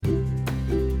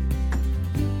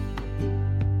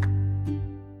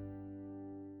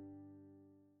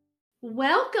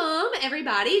Welcome,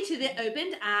 everybody, to the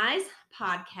Opened Eyes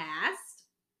podcast.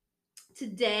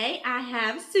 Today, I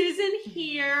have Susan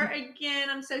here again.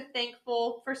 I'm so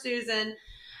thankful for Susan.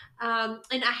 And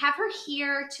I have her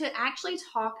here to actually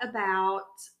talk about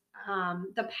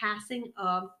the passing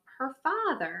of her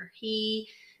father. He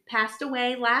passed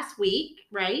away last week,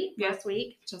 right? Yep. Last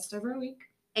week. Just over a week.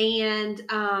 And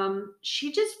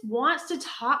she just wants to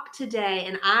talk today,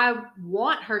 and I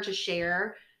want her to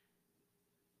share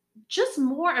just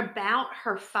more about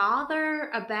her father,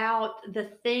 about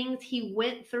the things he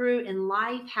went through in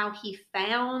life, how he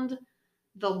found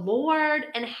the Lord,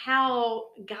 and how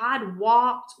God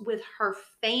walked with her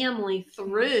family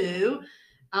through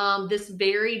this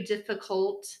very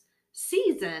difficult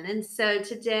season. And so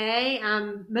today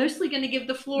I'm mostly going to give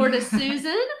the floor to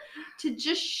Susan to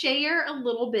just share a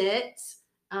little bit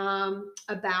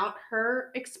about her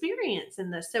experience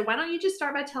in this. So why don't you just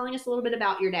start by telling us a little bit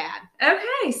about your dad?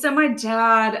 Okay, so my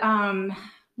dad,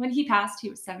 when he passed, he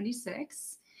was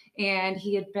 76, and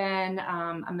he had been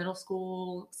a middle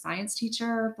school science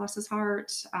teacher, bless his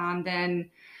heart, then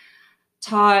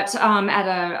taught at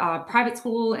a private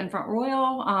school in Front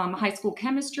Royal, high school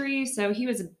chemistry. So he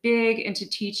was big into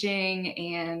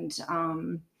teaching and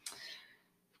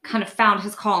kind of found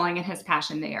his calling and his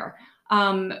passion there.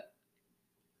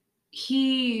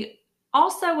 He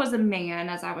also was a man,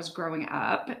 as I was growing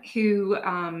up, who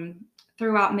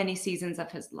throughout many seasons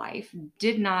of his life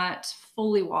did not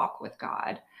fully walk with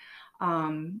God.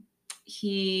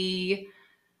 He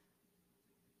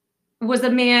was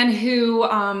a man who,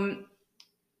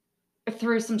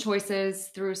 through some choices,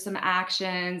 through some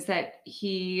actions that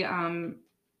he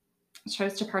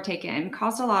chose to partake in,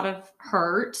 caused a lot of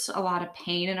hurt, a lot of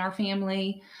pain in our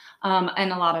family,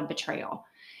 and a lot of betrayal.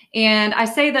 And I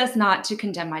say this not to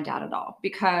condemn my dad at all,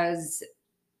 because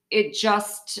it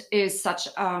just is such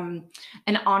an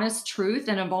honest truth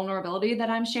and a vulnerability that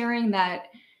I'm sharing, that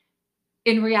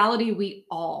in reality, we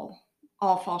all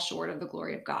fall short of the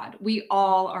glory of God. We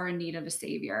all are in need of a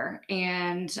savior.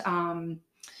 And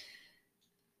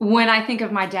when I think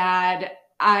of my dad,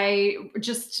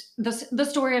 the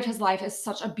story of his life is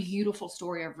such a beautiful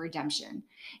story of redemption.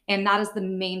 And that is the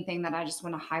main thing that I just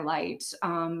want to highlight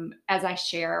as I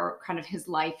share kind of his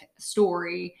life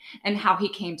story and how he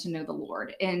came to know the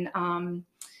Lord. And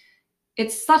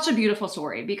it's such a beautiful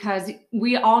story, because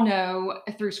we all know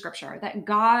through scripture that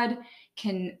God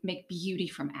can make beauty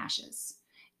from ashes.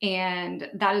 And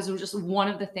that is just one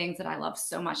of the things that I love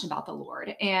so much about the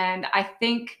Lord. And I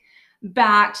think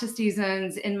back to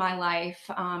seasons in my life,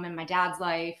 in my dad's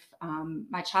life,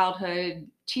 my childhood,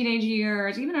 teenage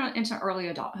years, even into early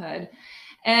adulthood.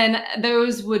 And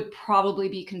those would probably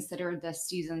be considered the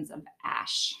seasons of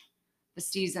ash, the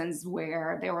seasons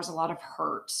where there was a lot of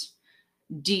hurt,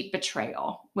 deep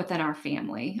betrayal within our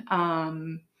family.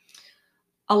 A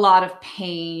lot of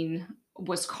pain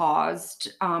was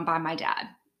caused by my dad.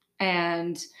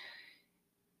 And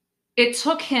it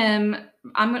took him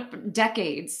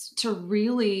decades to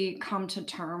really come to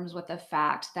terms with the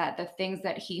fact that the things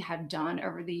that he had done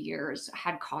over the years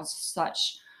had caused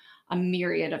such a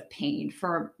myriad of pain,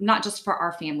 for not just for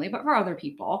our family, but for other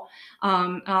people.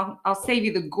 I'll save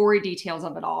you the gory details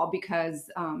of it all, because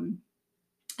I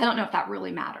don't know if that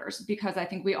really matters, because I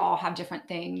think we all have different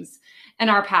things in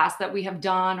our past that we have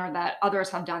done or that others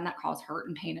have done that cause hurt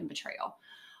and pain and betrayal.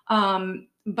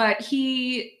 But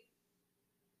he,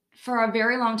 for a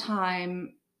very long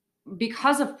time,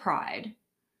 because of pride,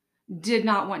 did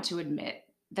not want to admit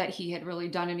that he had really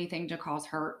done anything to cause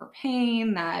hurt or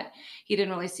pain, that he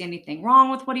didn't really see anything wrong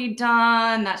with what he'd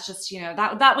done. That's just,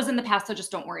 that was in the past, so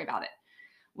just don't worry about it,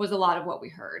 was a lot of what we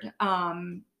heard.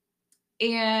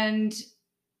 And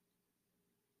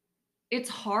it's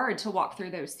hard to walk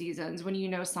through those seasons when you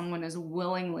know someone is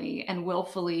willingly and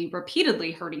willfully,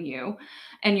 repeatedly hurting you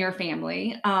and your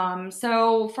family.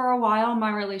 So for a while,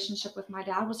 my relationship with my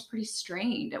dad was pretty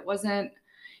strained.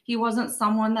 He wasn't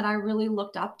someone that I really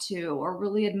looked up to or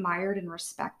really admired and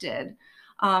respected.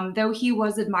 Though he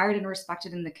was admired and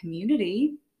respected in the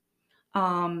community,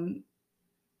 at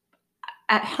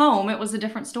home, it was a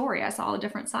different story. I saw a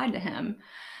different side to him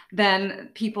than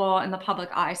people in the public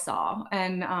eye saw.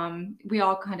 And we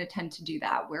all kind of tend to do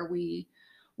that, where we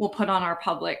will put on our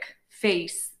public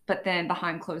face, but then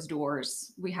behind closed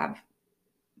doors, there's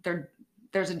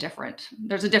a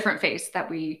different face that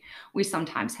we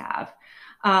sometimes have.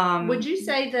 Would you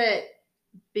say that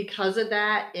because of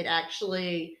that, it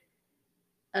actually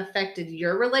affected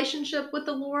your relationship with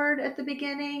the Lord at the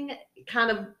beginning?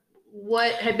 Kind of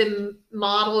what had been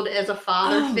modeled as a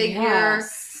father figure?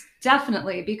 Yes,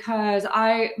 definitely. Because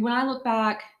when I look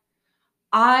back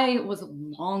I was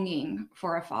longing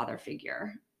for a father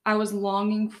figure. I was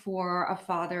longing for a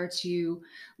father to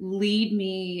lead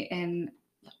me in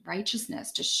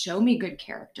righteousness, to show me good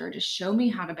character, to show me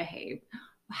how to behave.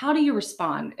 How do you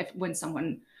respond if when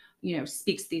someone,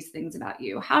 speaks these things about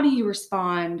you? How do you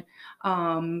respond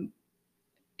um,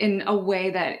 in a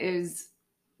way that is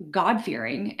God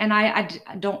fearing? And I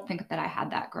don't think that I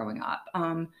had that growing up.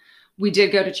 We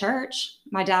did go to church.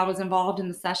 My dad was involved in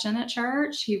the session at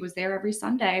church. He was there every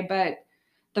Sunday, but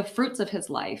the fruits of his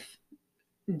life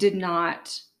did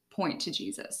not point to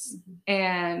Jesus.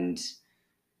 And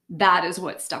that is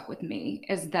what stuck with me,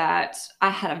 is that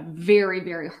I had a very,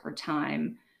 very hard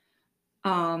time.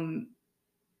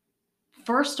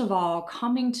 First of all,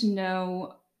 coming to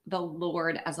know the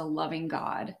Lord as a loving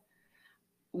God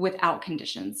without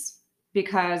conditions.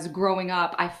 Because growing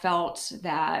up, I felt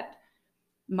that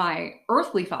my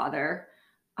earthly father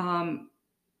um,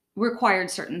 required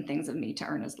certain things of me to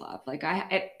earn his love.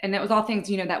 And it was all things,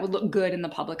 that would look good in the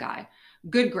public eye.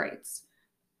 Good grades.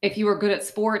 If you were good at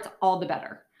sports, all the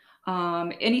better.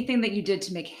 Anything that you did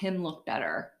to make him look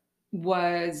better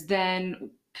was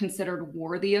then considered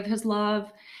worthy of his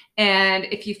love. And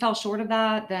if you fell short of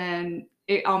that, then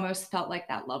it almost felt like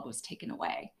that love was taken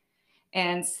away.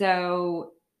 And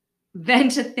so then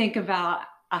to think about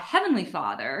a heavenly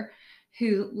father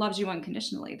who loves you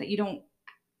unconditionally, that you don't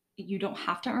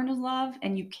have to earn his love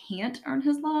and you can't earn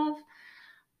his love.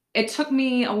 It took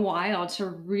me a while to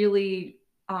really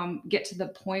get to the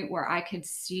point where I could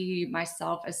see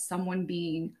myself as someone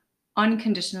being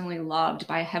unconditionally loved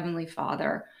by a heavenly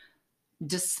father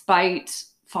despite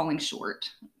falling short,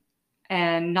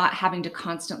 and not having to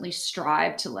constantly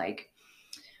strive to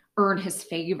earn his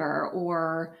favor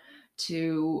or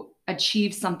to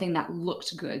achieve something that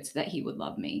looked good so that he would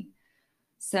love me.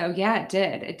 So yeah,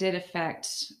 it did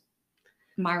affect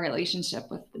my relationship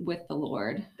with the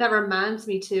Lord. That reminds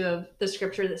me too of the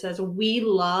scripture that says we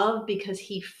love because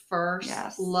he first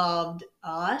Yes. loved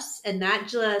us. And that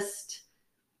just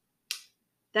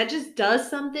does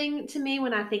something to me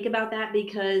when I think about that,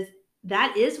 because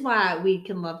that is why we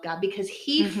can love God, because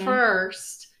he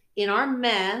first, in our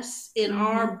mess, in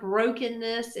our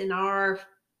brokenness, in our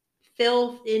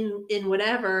filth, in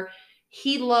whatever,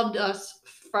 he loved us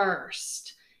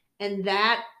first. And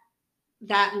that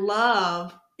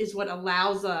love is what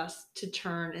allows us to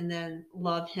turn and then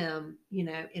love him,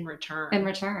 in return. In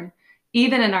return.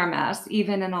 Even in our mess,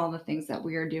 even in all the things that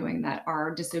we are doing that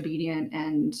are disobedient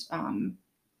and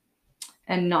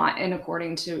not in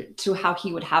according to how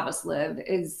he would have us live,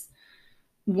 is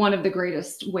one of the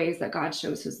greatest ways that God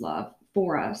shows his love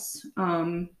for us.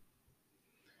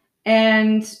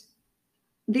 And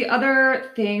the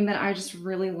other thing that I just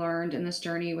really learned in this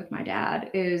journey with my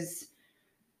dad is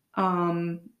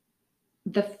the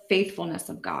faithfulness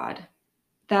of God.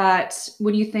 That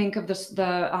when you think of this,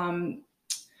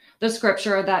 the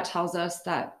scripture that tells us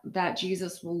that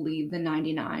Jesus will leave the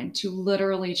 99 to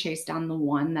literally chase down the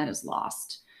one that is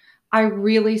lost. I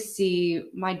really see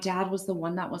my dad was the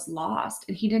one that was lost,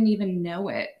 and he didn't even know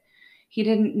it. He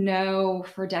didn't know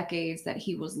for decades that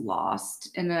he was lost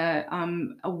in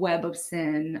a web of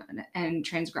sin and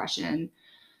transgression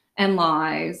and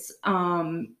lies.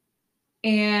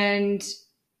 And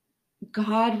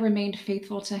God remained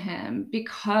faithful to him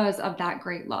because of that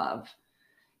great love.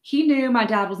 He knew my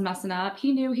dad was messing up.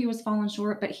 He knew he was falling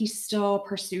short, but he still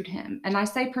pursued him. And I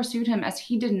say pursued him as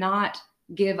he did not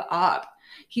give up.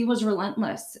 He was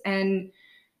relentless and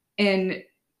in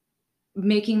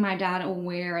making my dad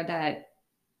aware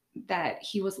that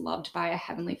he was loved by a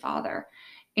heavenly father.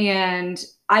 And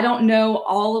I don't know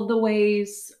all of the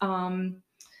ways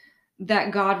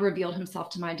that God revealed himself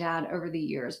to my dad over the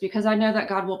years, because I know that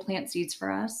God will plant seeds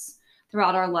for us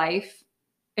throughout our life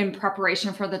in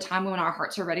preparation for the time when our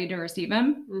hearts are ready to receive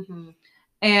him.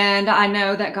 And I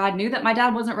know that God knew that my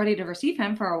dad wasn't ready to receive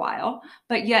him for a while,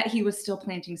 but yet he was still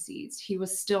planting seeds. He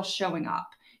was still showing up.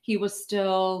 He was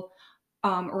still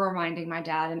reminding my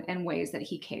dad in ways that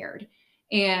he cared.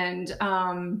 And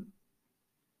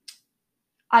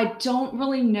I don't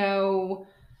really know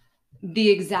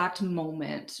the exact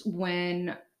moment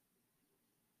when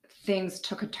things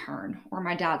took a turn, or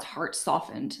my dad's heart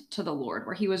softened to the Lord,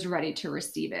 where he was ready to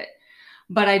receive it.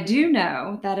 But I do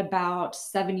know that about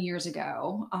 7 years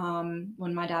ago,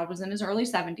 when my dad was in his early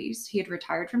 70s, he had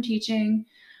retired from teaching.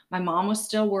 My mom was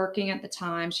still working at the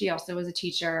time. She also was a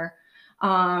teacher.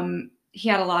 He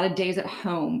had a lot of days at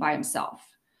home by himself.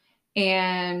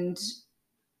 And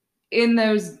in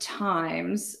those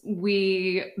times,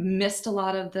 we missed a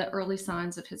lot of the early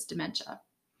signs of his dementia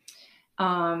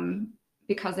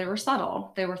because they were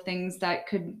subtle. They were things that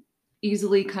could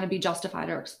easily kind of be justified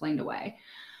or explained away.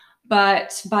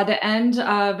 But by the end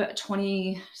of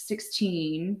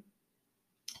 2016,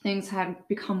 things had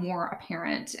become more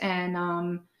apparent,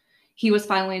 and he was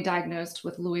finally diagnosed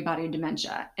with Lewy Body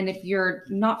Dementia. And if you're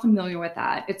not familiar with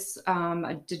that, it's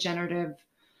a degenerative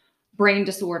brain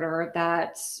disorder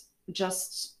that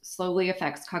just slowly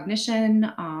affects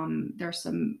cognition. There's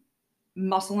some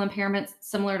muscle impairments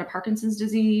similar to Parkinson's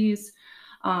disease.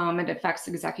 It affects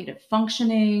executive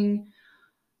functioning.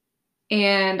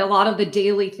 And a lot of the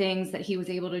daily things that he was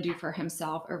able to do for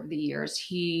himself over the years,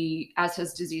 as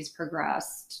his disease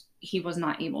progressed, he was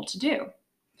not able to do.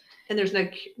 And there is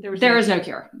no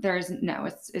cure.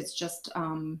 It's just,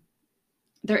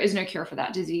 there is no cure for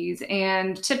that disease.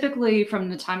 And typically from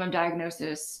the time of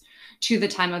diagnosis to the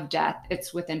time of death,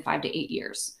 it's within 5 to 8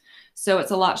 years. So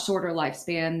it's a lot shorter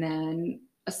lifespan than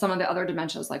some of the other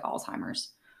dementias like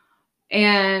Alzheimer's.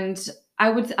 And I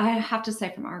have to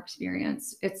say from our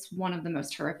experience, it's one of the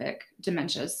most horrific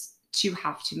dementias to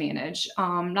have to manage,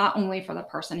 not only for the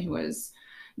person who is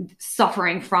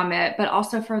suffering from it, but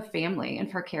also for the family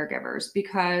and for caregivers,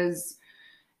 because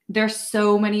there's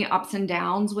so many ups and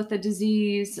downs with the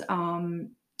disease.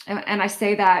 And I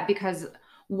say that because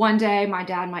one day my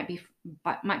dad might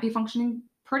be functioning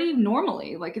pretty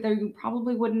normally. Like you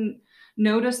probably wouldn't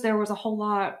notice there was a whole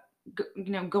lot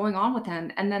going on with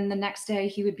him. And then the next day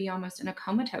he would be almost in a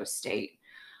comatose state.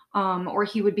 Or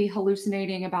he would be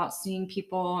hallucinating about seeing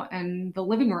people in the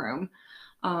living room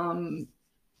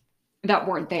that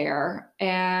weren't there.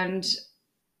 And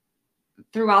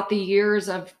throughout the years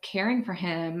of caring for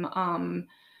him,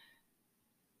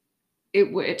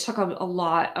 it took a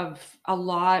lot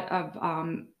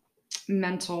of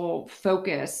mental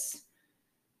focus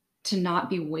to not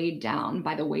be weighed down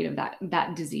by the weight of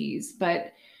that disease.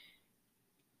 But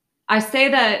I say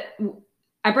that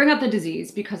I bring up the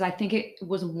disease because I think it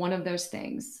was one of those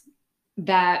things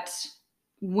that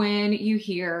when you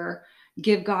hear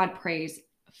give God praise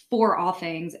for all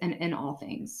things and in all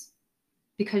things,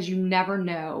 because you never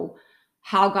know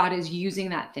how God is using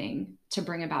that thing to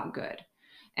bring about good.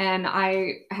 And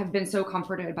I have been so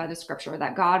comforted by the scripture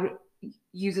that God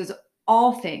uses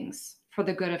all things for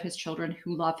the good of his children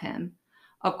who love him,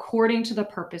 according to the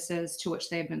purposes to which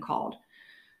they have been called.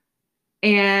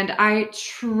 And I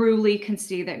truly can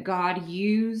see that God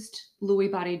used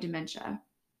Lewy Body Dementia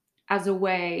as a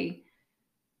way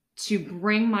to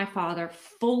bring my father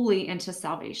fully into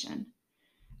salvation.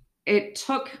 It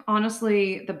took,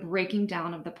 honestly, the breaking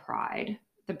down of the pride,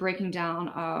 the breaking down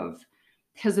of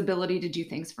his ability to do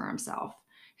things for himself,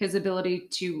 his ability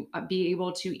to be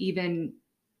able to even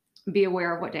be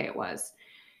aware of what day it was.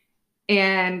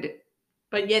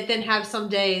 But yet then have some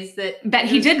days that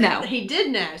he did know. He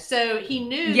did know. So he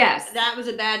knew that was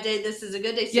a bad day. This is a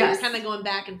good day. So you're kind of going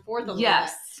back and forth a little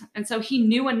bit. And so he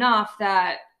knew enough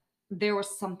that there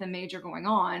was something major going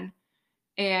on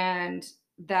and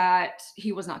that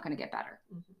he was not going to get better.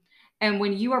 Mm-hmm. And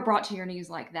when you are brought to your knees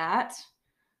like that,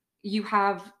 you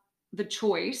have the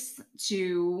choice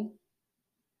to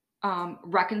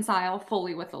reconcile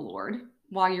fully with the Lord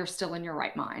while you're still in your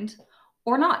right mind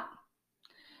or not.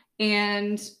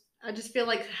 And I just feel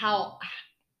like how,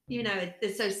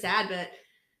 it's so sad, but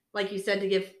like you said, to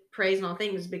give praise and all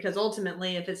things, because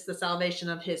ultimately if it's the salvation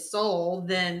of his soul,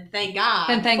 then thank God.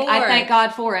 I thank God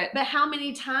for it. But how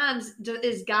many times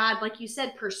is God, like you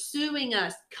said, pursuing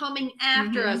us, coming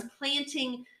after us,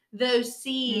 planting those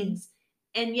seeds,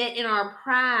 and yet in our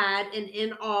pride and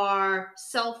in our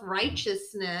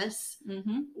self-righteousness,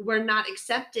 we're not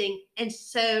accepting. And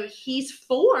so he's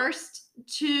forced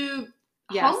to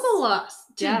humble us,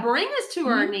 to bring us to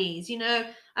our knees.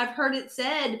 I've heard it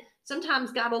said,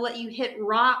 sometimes God will let you hit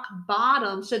rock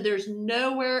bottom so there's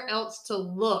nowhere else to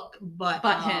look but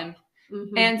him.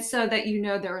 And so that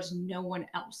there is no one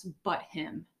else but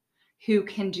him who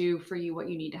can do for you what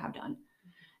you need to have done.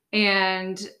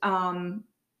 And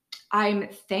I'm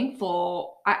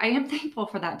thankful. I am thankful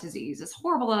for that disease, as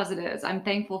horrible as it is. I'm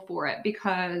thankful for it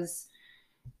because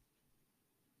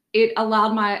it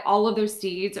allowed all of those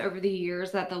seeds over the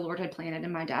years that the Lord had planted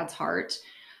in my dad's heart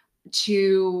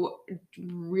to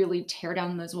really tear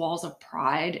down those walls of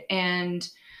pride. And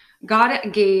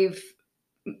God gave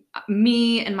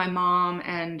me and my mom,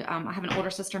 and I have an older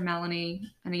sister, Melanie,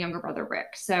 and a younger brother,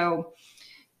 Rick. So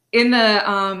in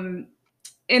the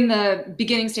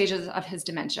beginning stages of his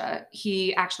dementia,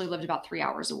 he actually lived about 3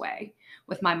 hours away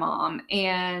with my mom.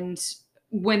 And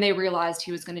when they realized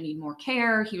he was going to need more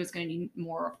care, he was going to need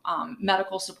more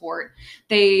medical support,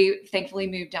 they thankfully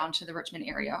moved down to the Richmond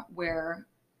area, where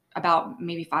about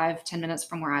maybe 5-10 minutes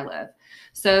from where I live,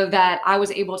 so that I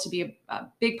was able to be a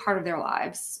big part of their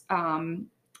lives.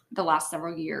 the last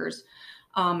several years.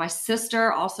 My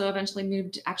sister also eventually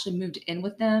moved in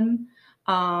with them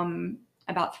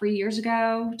about 3 years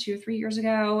ago, 2 or 3 years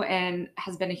ago, and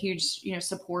has been a huge,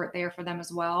 support there for them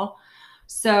as well.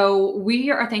 So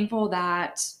we are thankful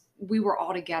that we were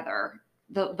all together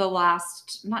the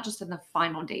last, not just in the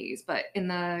final days, but in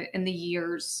the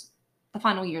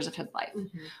final years of his life.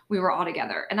 Mm-hmm. We were all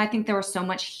together. And I think there was so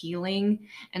much healing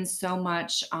and so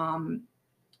much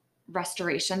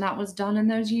restoration that was done in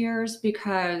those years,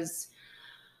 because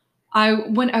I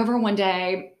went over one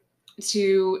day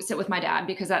to sit with my dad,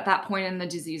 because at that point in the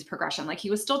disease progression, like, he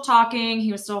was still talking,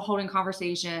 he was still holding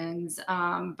conversations,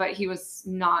 but he was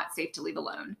not safe to leave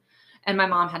alone. And my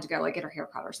mom had to go, like, get her hair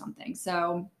cut or something.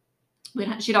 So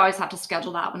she'd always have to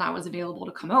schedule that when I was available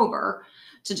to come over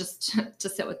to just to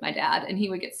sit with my dad. And he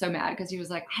would get so mad because he was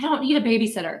like, I don't need a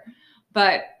babysitter.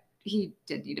 But he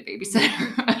did need a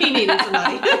babysitter. He needed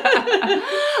somebody.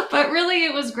 But really,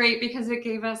 it was great because it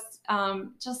gave us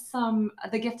just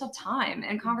the gift of time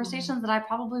and conversations that I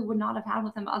probably would not have had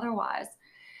with him otherwise.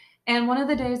 And one of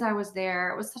the days I was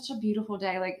there, it was such a beautiful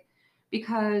day, like,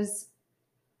 because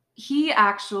he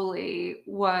actually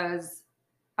was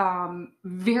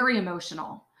very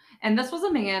emotional. And this was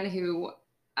a man who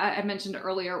I mentioned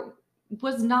earlier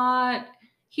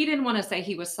he didn't want to say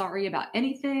he was sorry about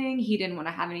anything. He didn't want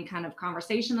to have any kind of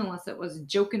conversation unless it was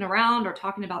joking around or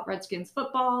talking about Redskins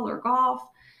football or golf.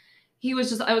 It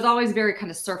was always very kind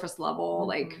of surface level,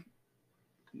 like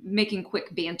making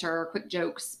quick banter, quick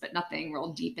jokes, but nothing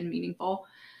real deep and meaningful.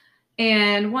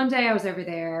 And one day I was over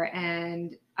there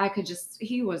and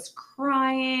he was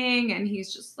crying and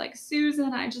he's just like,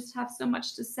 Susan, I just have so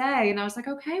much to say. And I was like,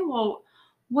 okay, well,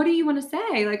 what do you want to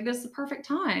say? Like, this is the perfect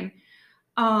time.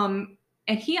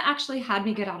 And he actually had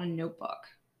me get out a notebook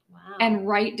and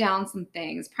write down some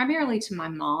things, primarily to my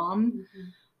mom,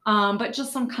 but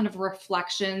just some kind of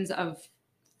reflections of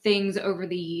things over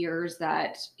the years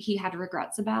that he had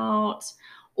regrets about.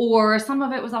 Or some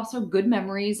of it was also good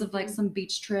memories of, like, some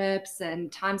beach trips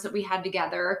and times that we had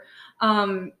together.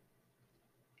 And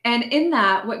in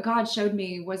that, what God showed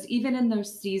me was, even in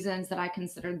those seasons that I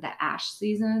considered the ash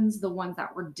seasons, the ones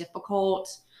that were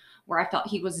difficult, where I felt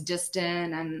he was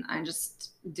distant and I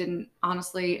just didn't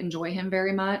honestly enjoy him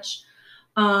very much,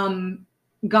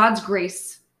 God's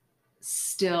grace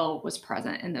still was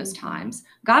present in those times.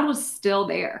 God was still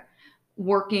there,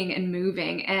 working and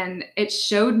moving. And it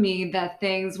showed me the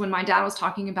things, when my dad was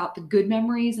talking about the good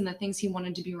memories and the things he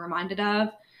wanted to be reminded of,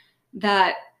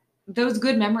 that those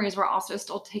good memories were also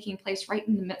still taking place right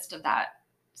in the midst of that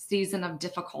season of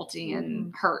difficulty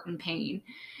and hurt and pain.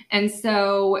 And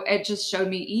so it just showed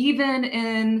me, even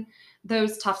in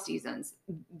those tough seasons,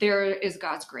 there is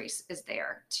God's grace is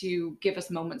there to give us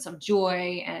moments of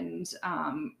joy and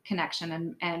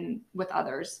connection and with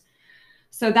others.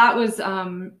 So that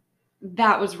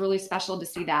was really special to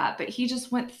see that. But he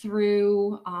just went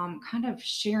through kind of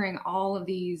sharing all of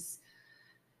these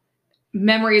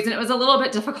memories, and it was a little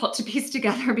bit difficult to piece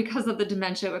together because of the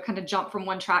dementia. It would kind of jump from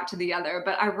one track to the other,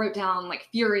 but I wrote down, like,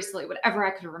 furiously whatever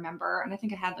I could remember. And I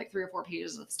think I had like 3 or 4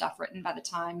 pages of stuff written by the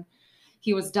time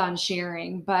he was done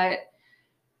sharing. But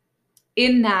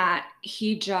in that,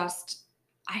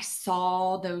 I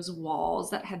saw those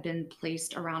walls that had been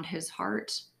placed around his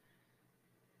heart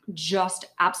just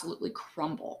absolutely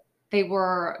crumble. There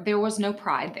was no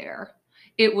pride there.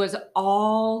 It was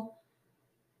all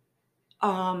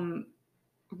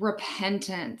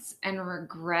repentance and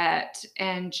regret,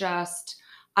 and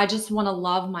I just want to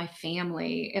love my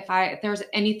family. If there's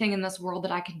anything in this world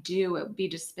that I could do, it would be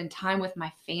to spend time with my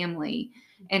family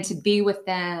and to be with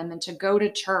them and to go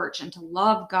to church and to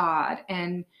love God.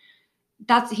 And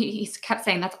he kept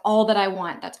saying, that's all that I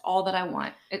want. That's all that I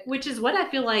want. Which is what I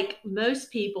feel like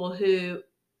most people who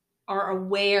are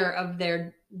aware of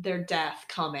their death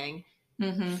coming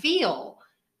feel.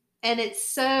 And it's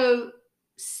so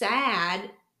sad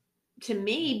to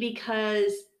me,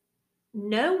 because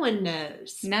no one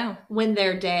knows when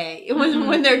their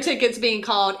when their ticket's being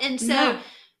called. And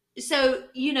so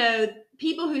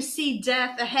people who see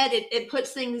death ahead, it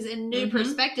puts things in new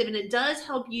perspective, and it does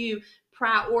help you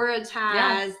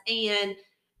prioritize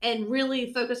and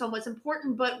really focus on what's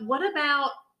important. But what about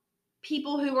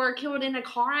people who are killed in a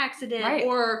car accident,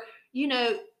 or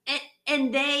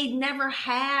and they never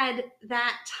had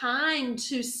that time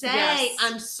to say,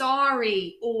 I'm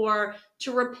sorry, or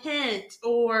to repent,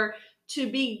 or to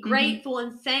be grateful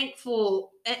and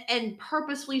thankful, and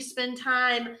purposely spend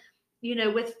time,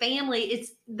 with family.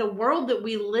 It's the world that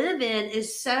we live in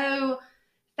is so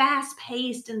fast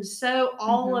paced and so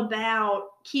all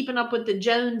about keeping up with the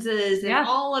Joneses and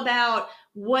all about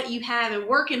what you have and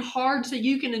working hard so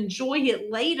you can enjoy it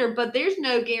later, but there's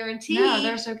no No, guarantee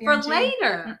there's no for guarantee.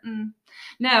 later. Mm-mm.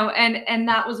 No, and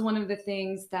that was one of the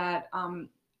things that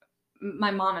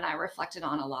my mom and I reflected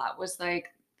on a lot, was like,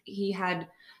 he had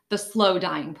the slow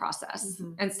dying process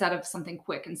instead of something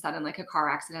quick and sudden, like a car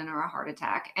accident or a heart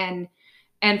attack. And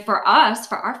for us,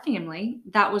 for our family,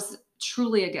 that was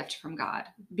truly a gift from God,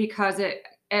 because it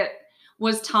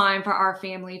was time for our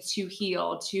family to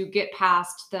heal, to get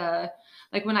past the,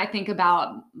 like, when I think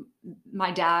about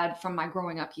my dad from my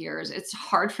growing up years, it's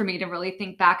hard for me to really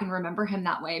think back and remember him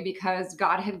that way, because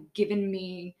God had given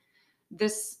me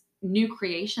this new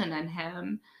creation in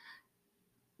him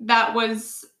that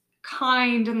was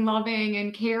kind and loving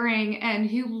and caring, and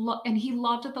he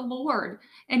loved the Lord,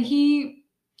 and he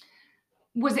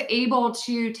was able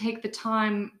to take the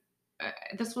time.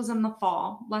 This was in the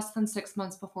fall, less than 6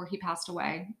 months before he passed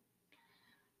away,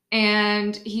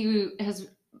 and his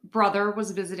brother was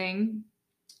visiting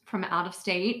from out of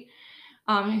state.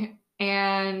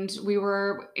 And we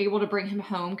were able to bring him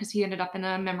home because he ended up in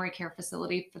a memory care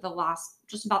facility for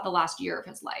just about the last year of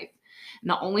his life. And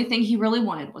the only thing he really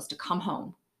wanted was to come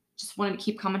home, just wanted to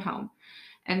keep coming home.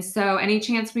 And so any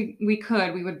chance we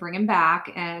could, we would bring him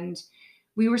back. And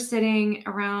we were sitting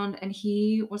around and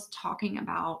he was talking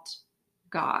about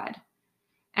God.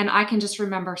 And I can just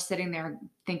remember sitting there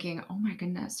thinking, oh my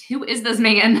goodness, who is this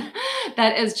man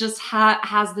that is just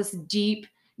has this deep,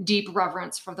 deep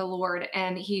reverence for the Lord?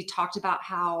 And he talked about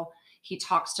how he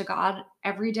talks to God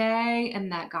every day,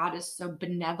 and that God is so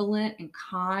benevolent and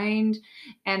kind.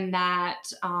 And that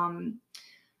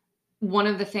one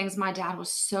of the things my dad was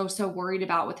so worried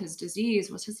about with his disease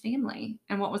was his family,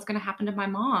 and what was going to happen to my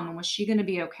mom, and was she going to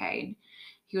be okay?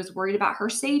 He was worried about her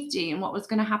safety and what was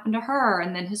going to happen to her,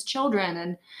 and then his children.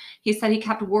 And he said he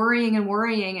kept worrying and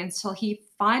worrying until he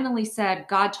finally said,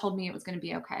 God told me it was going to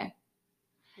be okay.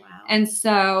 Wow. And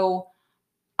so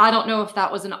I don't know if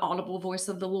that was an audible voice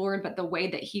of the Lord, but the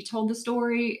way that he told the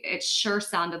story, it sure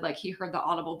sounded like he heard the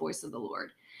audible voice of the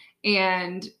Lord.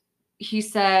 And he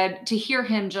said to hear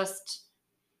him just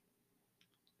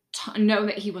know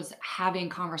that he was having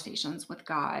conversations with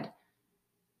God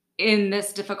in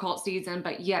this difficult season,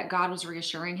 but yet God was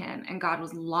reassuring him, and God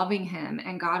was loving him,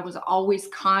 and God was always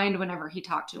kind whenever he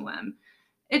talked to him.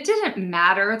 It didn't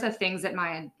matter the things that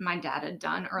my dad had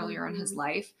done earlier in his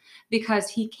life, because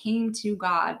he came to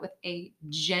God with a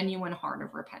genuine heart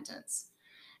of repentance.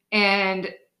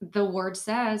 And the word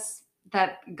says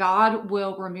that God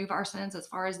will remove our sins as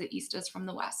far as the east is from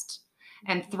the west,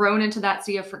 and thrown into that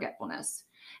sea of forgetfulness.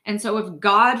 And so if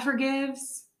God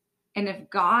forgives, and if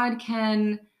God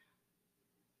can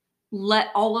let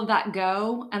all of that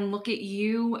go and look at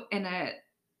you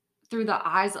through the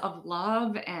eyes of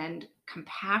love and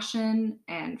compassion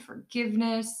and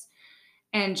forgiveness,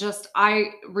 and just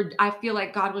I feel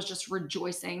like God was just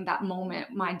rejoicing that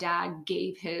moment my dad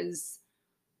gave his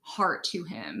heart to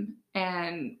him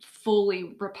and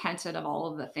fully repented of all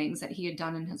of the things that he had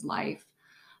done in his life.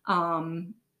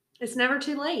 It's never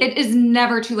too late. It is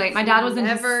never too late. My dad was in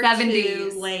his Never 70s.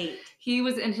 too late. He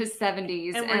was in his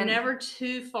 70s. And we're never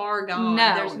too far gone.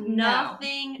 No, There's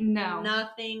nothing, no.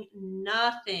 nothing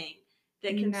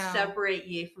that can separate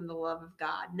you from the love of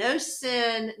God. No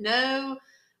sin, no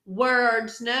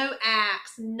words, no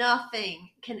acts, nothing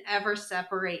can ever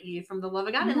separate you from the love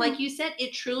of God. And like you said,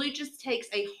 it truly just takes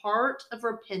a heart of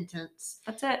repentance.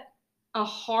 That's it. A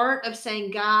heart of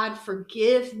saying, God,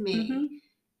 forgive me.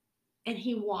 And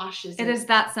he washes it. It is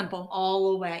that simple.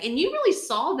 All away. And you really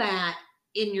saw that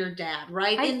in your dad,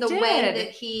 right? I in the did. way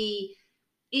that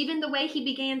even the way he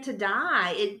began to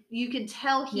die, you could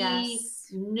tell he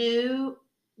knew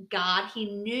God.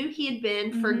 He knew he had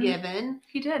been forgiven.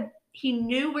 He did. He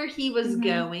knew where he was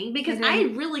going, because I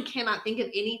really cannot think of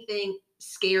anything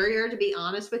scarier, to be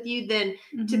honest with you, than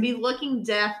to be looking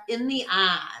death in the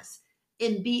eyes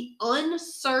and be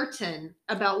uncertain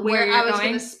about where I was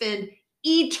going to spend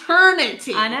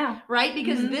eternity. I know. Right?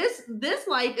 Because this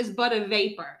life is but a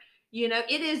vapor. You know,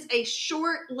 it is a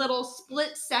short little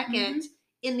split second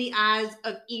in the eyes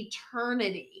of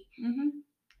eternity.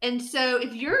 And so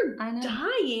if you're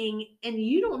dying and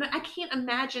you don't know, I can't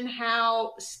imagine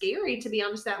how scary, to be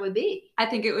honest, that would be. I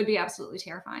think it would be absolutely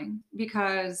terrifying,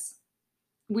 because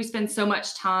we spend so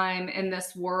much time in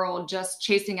this world just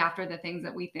chasing after the things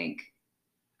that we think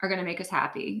are going to make us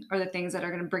happy, or the things that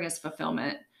are going to bring us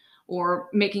fulfillment, or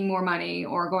making more money,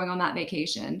 or going on that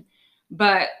vacation.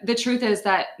 But the truth is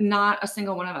that not a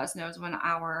single one of us knows when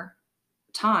our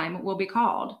time will be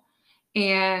called.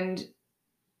 And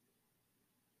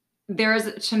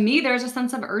to me, there's a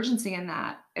sense of urgency in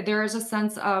that. There is a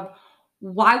sense of,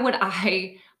 why would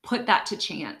I put that to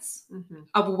chance Mhm.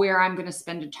 of where I'm going to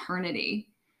spend eternity.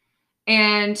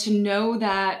 And to know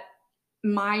that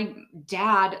my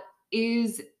dad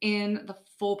is in the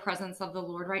full presence of the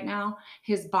Lord right now.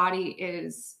 His body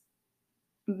is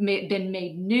been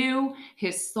made new.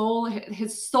 His soul,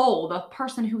 the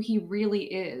person who he really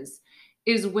is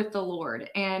with the Lord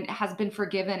and has been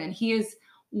forgiven. And he is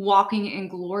walking in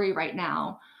glory right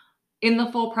now in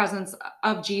the full presence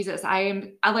of Jesus. I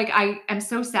am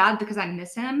so sad because I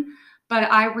miss him,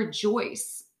 but I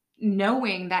rejoice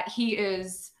knowing that he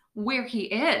is where he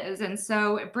is. And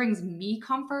so it brings me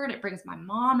comfort. It brings my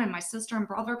mom and my sister and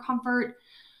brother comfort.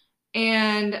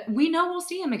 And we know we'll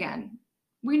see him again.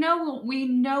 We know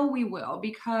we will,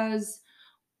 because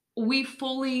we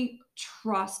fully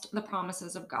trust the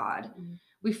promises of God. Mhm.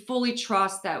 We fully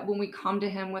trust that when we come to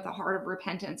him with a heart of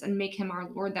repentance and make him our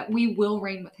Lord, that we will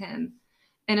reign with him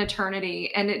in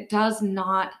eternity. And it does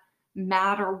not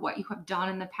matter what you have done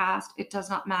in the past. It does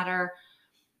not matter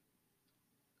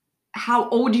how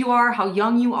old you are, how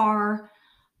young you are.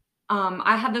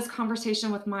 I had this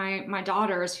conversation with my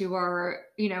daughters, who are,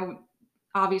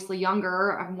 obviously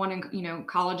younger. I have one in,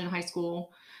 college and high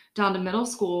school down to middle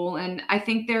school. And I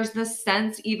think there's this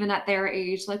sense, even at their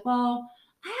age, like, well,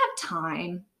 I have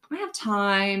time. I have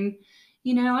time.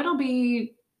 There'll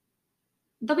be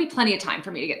plenty of time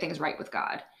for me to get things right with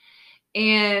God.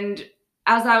 And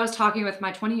as I was talking with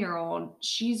my 20-year-old,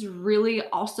 she's really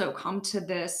also come to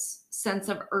this sense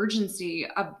of urgency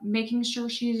of making sure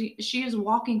she is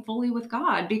walking fully with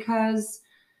God, because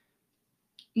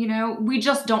we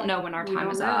just don't know when our We time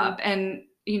don't is know. up. And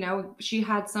she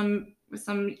had some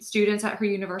students at her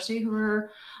university who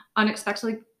were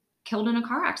unexpectedly killed in a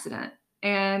car accident.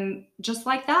 And just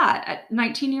like that, at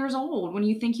 19 years old, when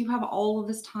you think you have all of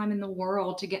this time in the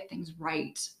world to get things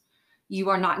right, you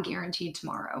are not guaranteed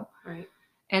tomorrow. Right.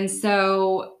 And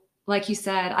so, like you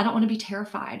said, I don't want to be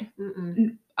terrified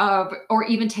Mm-mm. of, or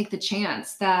even take the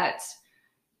chance that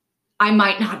I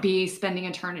might not be spending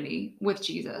eternity with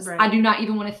Jesus. Right. I do not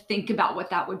even want to think about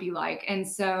what that would be like. And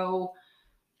so,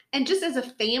 and just as a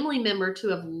family member, to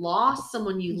have lost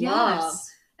someone you love,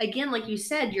 again, like you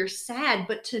said, you're sad,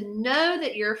 but to know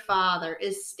that your father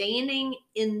is standing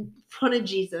in front of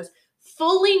Jesus,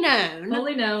 fully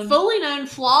known,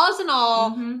 flaws and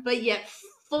all, but yet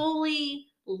fully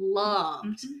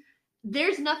loved.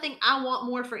 There's nothing I want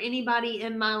more for anybody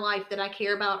in my life that I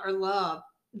care about or love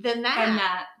than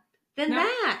that.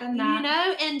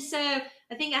 And so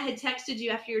I think I had texted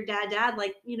you after your dad died,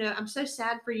 like, I'm so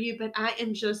sad for you, but I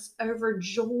am just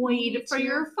overjoyed for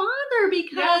your father,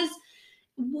 because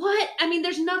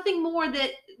there's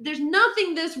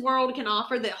nothing this world can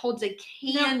offer that holds a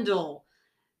candle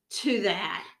to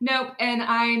that. Nope. And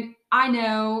I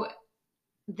know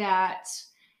that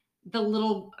the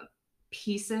little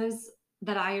pieces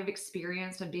that I have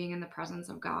experienced of being in the presence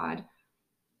of God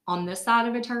on this side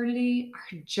of eternity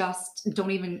are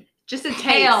don't even just a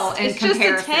pale taste. In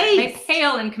comparison. They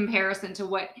pale in comparison to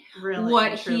what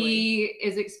he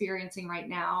is experiencing right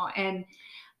now. And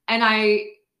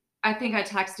I think I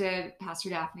texted Pastor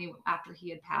Daphne after he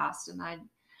had passed, and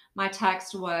my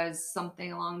text was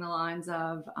something along the lines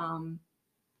of,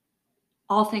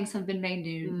 all things have been made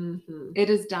new. Mm-hmm. It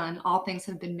is done. All things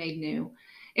have been made new.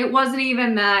 It wasn't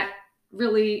even that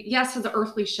really, yes, his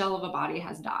earthly shell of a body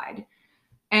has died.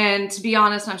 And to be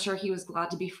honest, I'm sure he was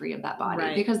glad to be free of that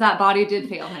body, because that body did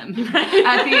fail him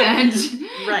at the end.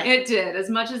 It did. As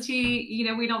much as he,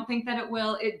 we don't think that it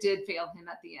will, it did fail him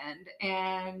at the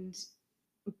end.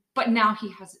 But now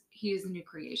he is a new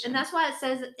creation. And that's why it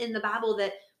says in the Bible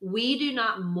that we do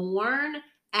not mourn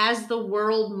as the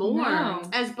world mourns.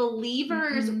 As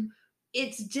believers,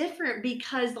 it's different,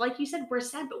 because like you said, we're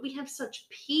sad, but we have such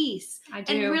peace and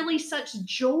really such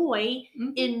joy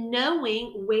in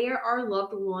knowing where our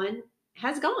loved one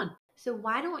has gone. So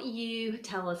why don't you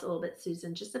tell us a little bit,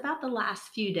 Susan, just about the last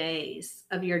few days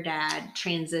of your dad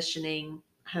transitioning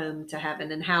home to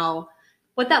heaven, and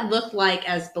what that looked like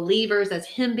as believers, as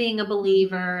him being a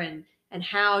believer, and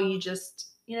how you just,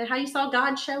 how you saw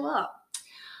God show up.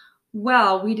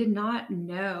 Well, we did not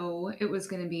know it was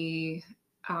going to be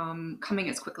coming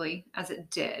as quickly as it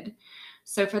did.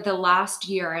 So for the last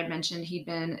year, I'd mentioned he'd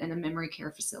been in a memory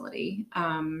care facility.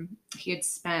 He had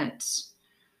spent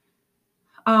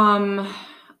a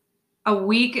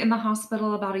week in the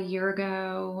hospital about a year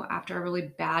ago after a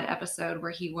really bad episode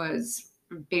where he was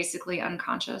basically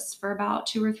unconscious for about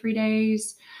 2 or 3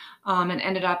 days, and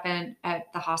ended up in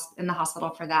the hospital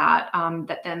for that.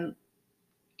 That then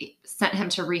sent him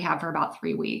to rehab for about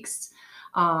 3 weeks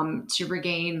to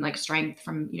regain strength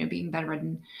from being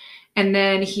bedridden. And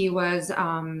then he was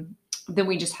then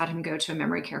we just had him go to a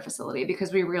memory care facility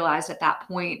because we realized at that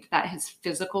point that his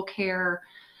physical care,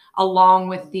 along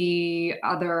with the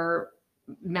other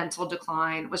mental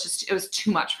decline, was just, it was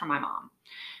too much for my mom.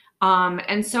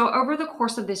 And so over the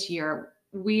course of this year,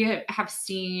 we have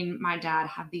seen my dad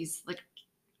have these like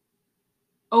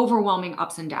overwhelming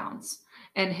ups and downs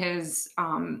in his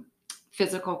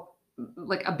physical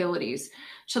like abilities,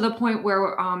 to the point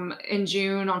where in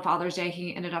June on Father's Day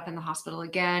he ended up in the hospital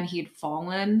again. He had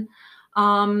fallen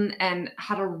and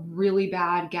had a really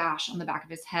bad gash on the back of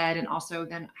his head, and also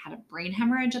then had a brain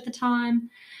hemorrhage at the time,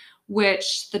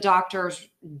 which the doctors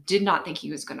did not think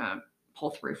he was going to pull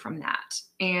through from that.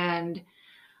 And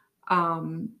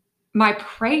um, my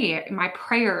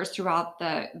prayers throughout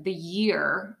the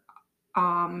year,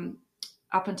 um,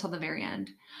 up until the very end,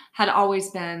 had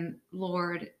always been,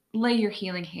 Lord, lay your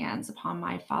healing hands upon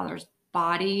my father's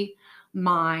body,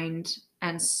 mind,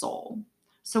 and soul.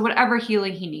 So whatever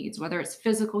healing he needs, whether it's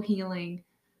physical healing,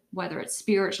 whether it's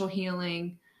spiritual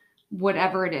healing,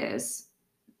 whatever it is,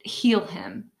 heal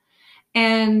him.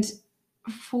 And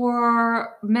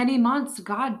for many months,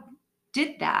 God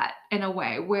did that in a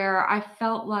way where I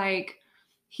felt like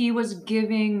he was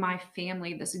giving my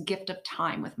family this gift of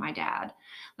time with my dad,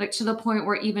 like to the point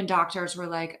where even doctors were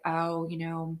like, oh,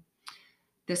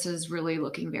 this is really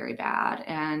looking very bad.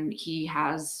 And he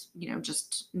has,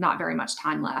 just not very much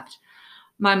time left.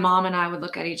 My mom and I would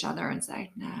look at each other and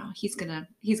say, no, he's gonna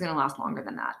last longer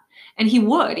than that. And he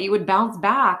would bounce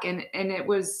back. And it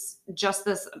was just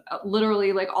this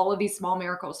literally like all of these small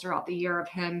miracles throughout the year of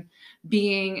him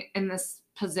being in this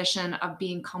position of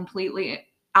being completely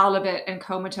out of it and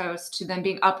comatose, to then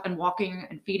being up and walking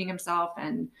and feeding himself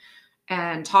and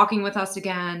talking with us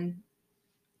again.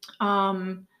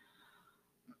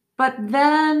 But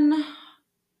then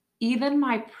even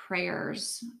my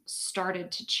prayers started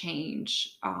to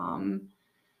change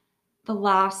the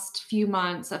last few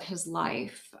months of his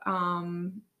life,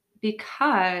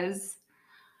 because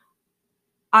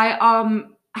I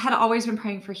had always been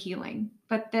praying for healing,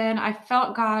 but then I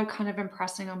felt God kind of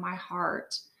impressing on my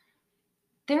heart,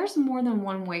 there's more than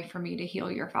one way for me to heal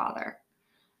your father.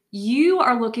 You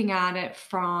are looking at it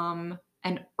from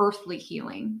an earthly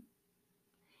healing,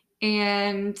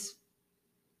 and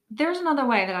there's another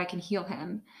way that I can heal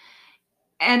him.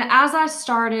 And as I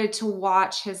started to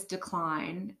watch his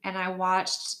decline, and I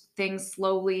watched things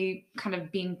slowly kind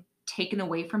of being taken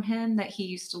away from him that he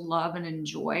used to love and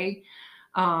enjoy,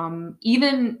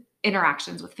 even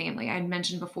interactions with family. I had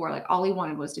mentioned before, like all he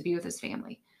wanted was to be with his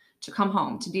family, to come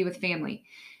home, to be with family.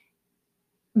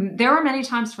 There were many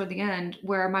times toward the end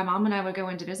where my mom and I would go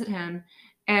in to visit him,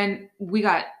 and we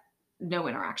got no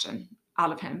interaction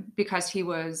out of him because he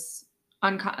was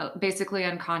basically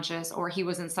unconscious, or he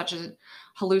was in such a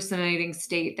hallucinating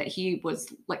state that he would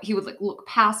like look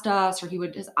past us, or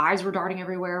his eyes were darting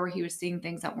everywhere, where he was seeing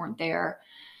things that weren't there.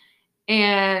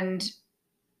 And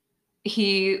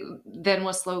he then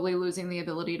was slowly losing the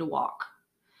ability to walk.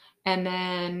 And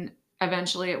then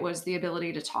eventually it was the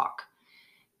ability to talk.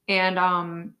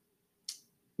 And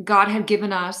God had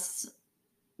given us,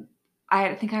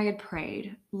 I think I had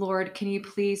prayed, Lord, can you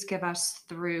please give us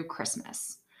through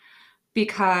Christmas?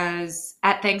 Because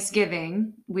at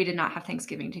Thanksgiving, we did not have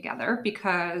Thanksgiving together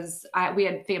because we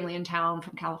had family in town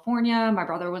from California. My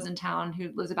brother was in town, who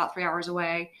lives about 3 hours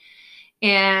away.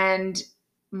 And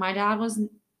my dad was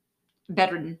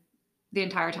bedridden the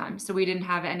entire time. So we didn't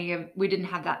have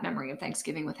that memory of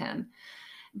Thanksgiving with him.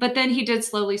 But then he did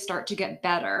slowly start to get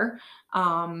better.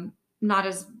 Not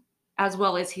as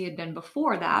well as he had been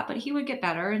before that, but he would get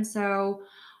better. And so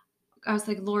I was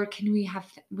like, Lord, can we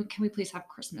please have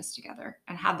Christmas together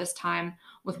and have this time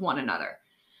with one another?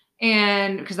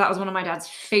 And because that was one of my dad's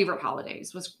favorite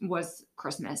holidays was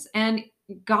Christmas. And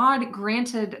God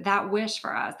granted that wish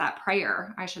for us, that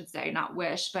prayer, I should say, not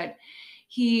wish, but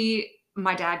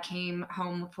my dad came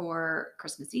home for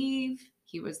Christmas Eve.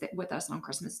 He was with us on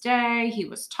Christmas Day. He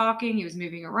was talking, he was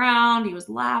moving around, he was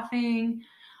laughing.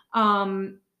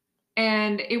 And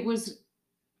it was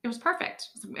perfect.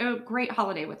 It was a great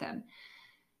holiday with him.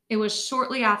 It was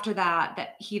shortly after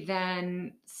that he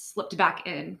then slipped back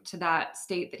into that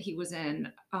state that he was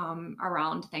in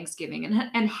around Thanksgiving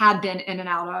and had been in and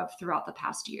out of throughout the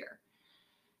past year.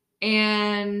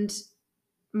 And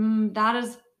that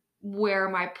is where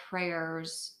my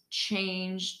prayers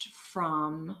changed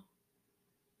from,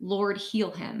 Lord,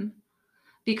 heal him.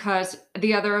 Because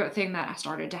the other thing that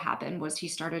started to happen was he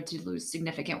started to lose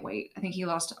significant weight. I think he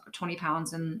lost 20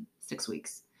 pounds in 6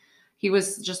 weeks. He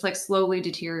was just like slowly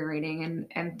deteriorating,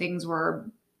 and things were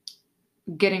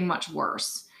getting much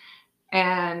worse.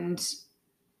 And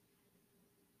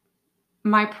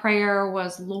my prayer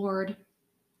was, Lord,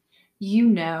 you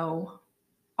know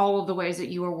all of the ways that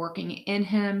you are working in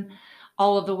him,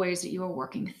 all of the ways that you are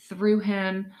working through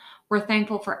him. We're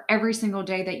thankful for every single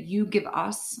day that you give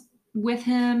us with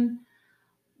him,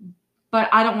 but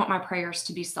I don't want my prayers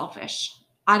to be selfish.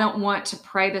 I don't want to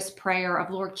pray this prayer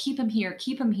of, Lord, keep him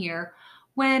here,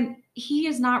 when he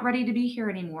is not ready to be here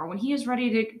anymore, when he is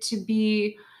ready to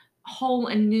be whole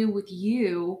and new with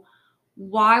you.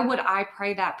 Why would I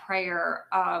pray that prayer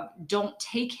of don't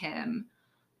take him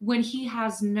when he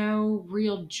has no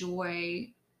real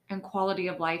joy and quality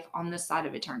of life on this side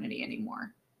of eternity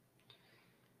anymore?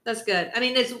 That's good. I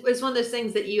mean, it's one of those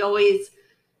things that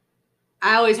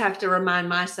I always have to remind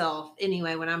myself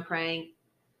anyway when I'm praying,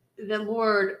 the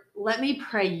Lord, let me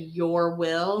pray your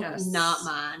will, not Yes.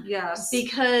 mine. Yes.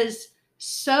 Because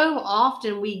so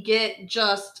often we get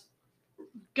just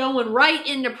going right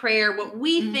into prayer, what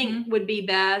we think would be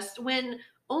best, when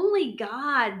only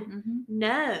God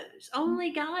knows.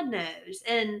 Only God knows.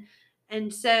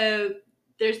 And so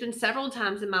there's been several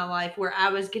times in my life where I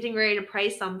was getting ready to pray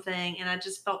something and I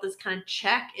just felt this kind of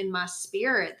check in my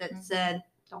spirit that said,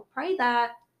 don't pray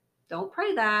that. Don't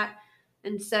pray that.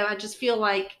 And so I just feel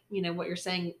like, what you're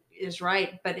saying is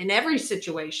right. But in every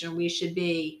situation, we should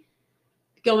be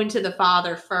going to the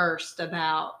Father first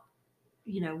about,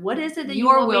 what is it that you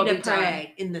Your want will me to be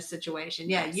pray done. in this situation?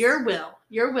 Yeah, Yes. your will.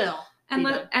 And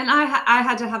be done. I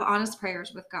had to have honest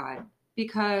prayers with God,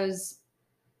 because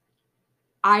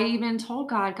I even told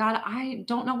God, I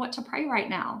don't know what to pray right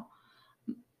now.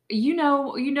 You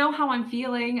know how I'm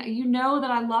feeling. You know that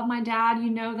I love my dad. You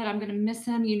know that I'm going to miss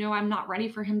him. You know I'm not ready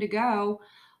for him to go.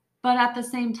 But at the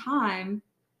same time,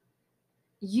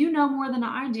 you know more than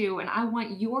I do, and I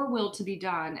want your will to be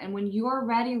done. And when you're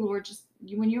ready, Lord,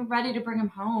 when you're ready to bring him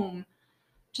home,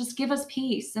 just give us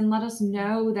peace and let us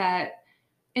know that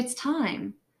it's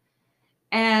time.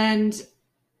 And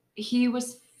he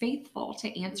was faithful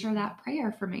to answer that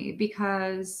prayer for me,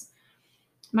 because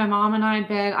my mom and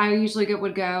I usually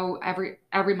would go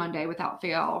every Monday without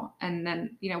fail. And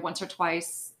then, once or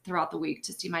twice throughout the week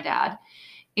to see my dad.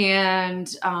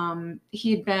 And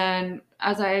he'd been,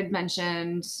 as I had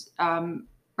mentioned,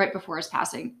 right before his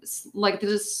passing, like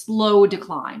this slow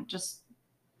decline, just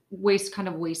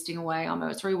wasting away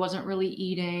almost, where he wasn't really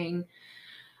eating.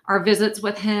 Our visits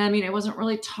with him, wasn't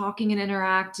really talking and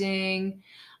interacting.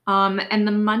 And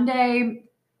the Monday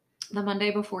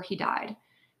before he died,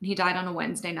 and he died on a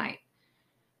Wednesday night.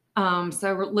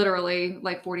 So we're literally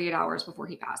like 48 hours before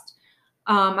he passed.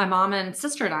 My mom and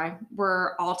sister and I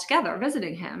were all together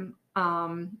visiting him.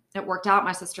 It worked out.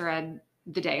 My sister had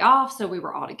the day off, so we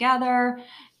were all together,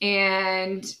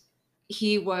 and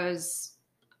he was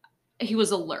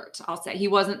alert. I'll say he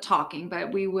wasn't talking,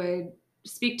 but we would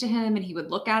speak to him, and he would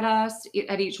look at us,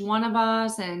 at each one of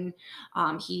us, and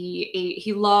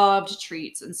he loved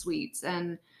treats and sweets.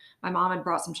 And my mom had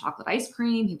brought some chocolate ice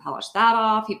cream. He polished that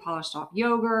off. He polished off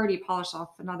yogurt. He polished off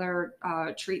another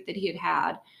treat that he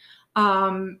had.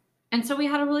 And so we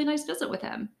had a really nice visit with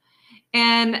him.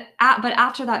 But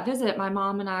after that visit, my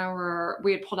mom and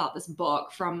we had pulled out this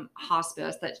book from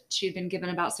hospice that she'd been given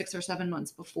about 6 or 7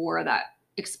 months before, that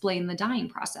explained the dying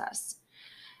process.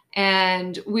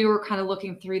 And we were kind of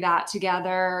looking through that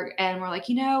together, and we're like,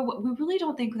 we really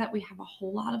don't think that we have a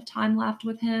whole lot of time left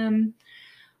with him.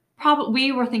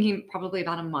 We were thinking probably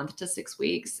about a month to 6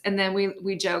 weeks. And then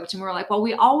we joked, and we were like, well,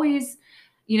 we always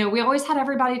had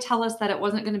everybody tell us that it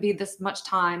wasn't going to be this much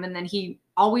time. And then he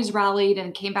always rallied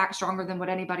and came back stronger than what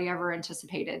anybody ever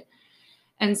anticipated.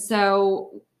 And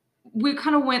so we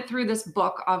kind of went through this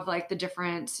book of like the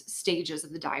different stages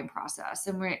of the dying process.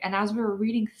 And as we were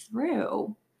reading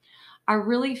through, I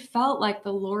really felt like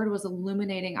the Lord was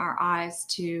illuminating our eyes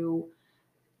to,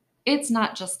 it's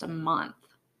not just a month,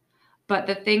 but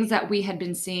the things that we had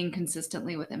been seeing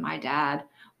consistently within my dad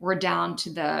were down to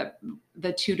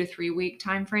the 2 to 3 week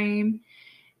time frame,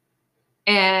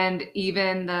 and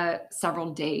even the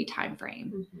several day time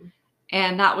frame. Mm-hmm.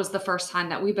 And that was the first time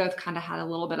that we both kind of had a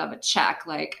little bit of a check,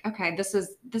 like, okay, this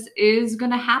is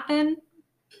going to happen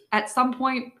at some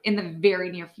point in the very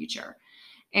near future.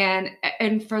 And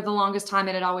for the longest time,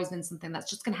 it had always been something that's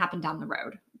just going to happen down the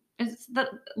road.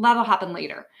 That'll happen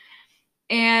later.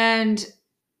 And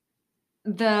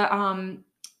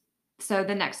so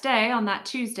the next day, on that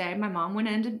Tuesday, my mom went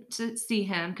in to see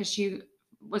him, because she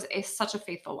was such a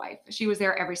faithful wife. She was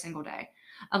there every single day,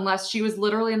 unless she was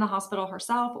literally in the hospital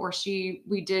herself, or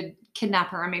we did kidnap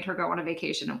her and made her go on a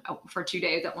vacation for 2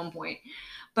 days at one point.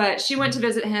 But she went to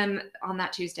visit him on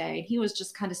that Tuesday. He was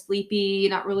just kind of sleepy,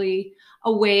 not really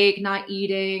awake, not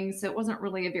eating. So it wasn't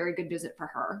really a very good visit for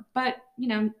her. But,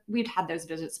 we'd had those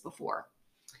visits before.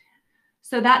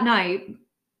 So that night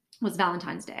was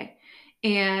Valentine's Day.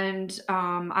 And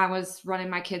I was running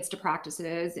my kids to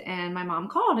practices, and my mom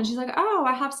called and she's like, "Oh,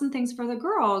 I have some things for the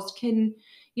girls. Can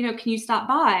you stop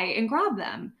by and grab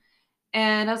them?"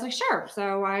 And I was like, "Sure."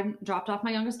 So I dropped off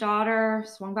my youngest daughter,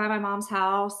 swung by my mom's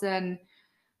house, and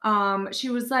she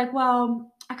was like,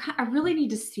 "Well, I really need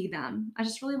to see them. I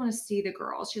just really want to see the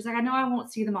girls." She's like, "I know I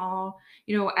won't see them all,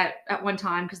 at one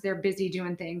time because they're busy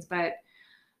doing things, but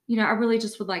I really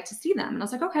just would like to see them." And I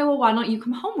was like, "Okay, well, why don't you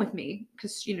come home with me?"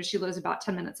 Because, she lives about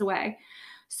 10 minutes away.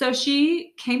 So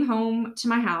she came home to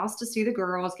my house to see the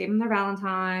girls, gave them their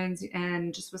Valentines,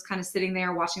 and just was kind of sitting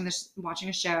there watching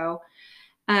a show.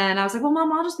 And I was like, "Well,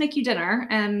 Mom, I'll just make you dinner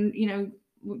and, we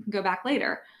can go back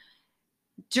later."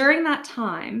 During that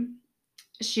time,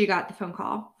 she got the phone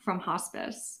call from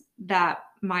hospice that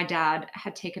my dad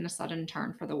had taken a sudden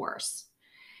turn for the worse.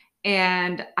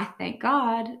 And I thank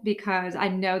God, because I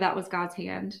know that was God's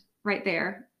hand right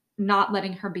there, not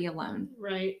letting her be alone.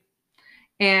 Right.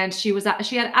 And she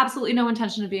had absolutely no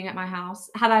intention of being at my house.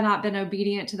 Had I not been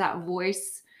obedient to that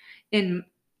voice in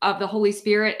of the Holy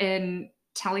Spirit in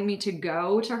telling me to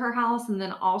go to her house, and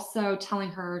then also telling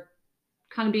her,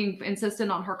 kind of being insistent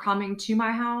on her coming to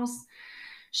my house,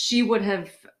 she would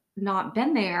have not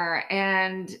been there.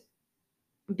 And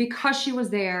because she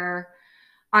was there,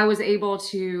 I was able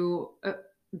to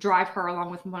drive her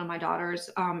along with one of my daughters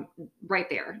right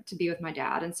there to be with my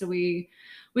dad. And so we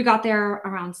got there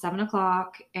around 7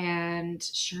 o'clock, and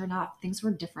sure enough, things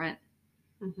were different.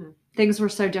 Mm-hmm. Things were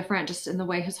so different just in the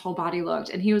way his whole body looked.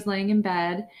 And he was laying in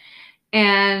bed,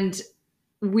 and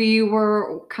we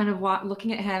were kind of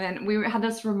looking at him, and we had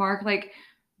this remark like,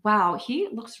 "Wow, he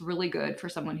looks really good for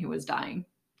someone who was dying."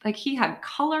 Like, he had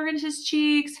color in his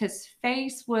cheeks. His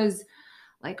face was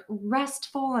like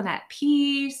restful and at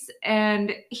peace.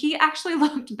 And he actually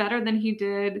looked better than he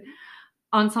did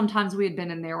on sometimes we had been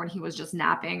in there when he was just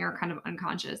napping or kind of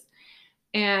unconscious.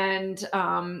 And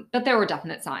but there were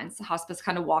definite signs. The hospice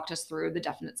kind of walked us through the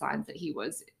definite signs that he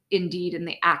was indeed in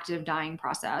the active dying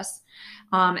process.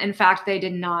 In fact, they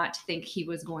did not think he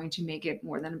was going to make it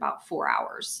more than about 4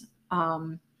 hours.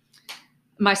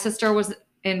 My sister was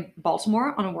in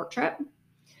Baltimore on a work trip.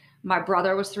 My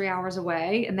brother was 3 hours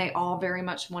away, and they all very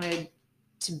much wanted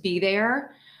to be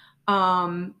there.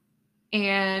 And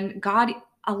God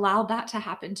allowed that to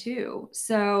happen too.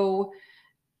 So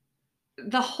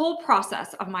the whole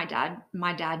process of my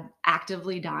dad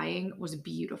actively dying was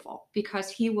beautiful, because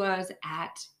he was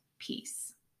at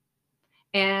peace.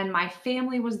 And my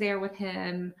family was there with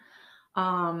him.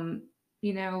 I'm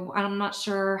not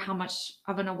sure how much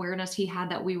of an awareness he had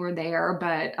that we were there,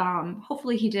 but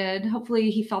hopefully he did. Hopefully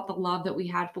he felt the love that we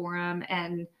had for him,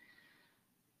 and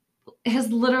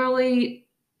his literal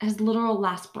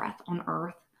last breath on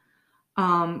earth.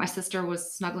 My sister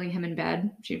was snuggling him in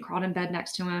bed. She had crawled in bed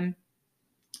next to him.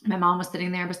 My mom was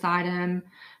sitting there beside him.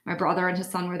 My brother and his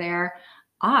son were there.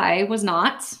 I was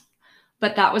not,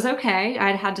 but that was okay.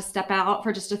 I'd had to step out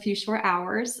for just a few short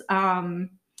hours. And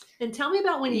tell me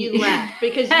about when you left,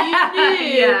 because you knew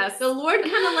Yes. the Lord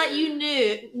kind of let you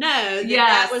know that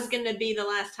Yes. that was going to be the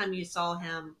last time you saw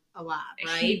him alive,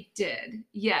 right? He did.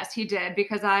 Yes, he did.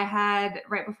 Because I had,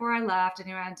 right before I left, I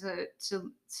knew I had to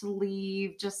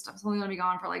leave. I was only going to be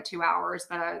gone for like 2 hours,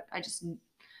 but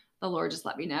the Lord just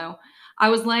let me know. I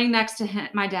was laying next to him,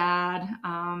 my dad,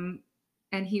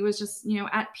 and he was just,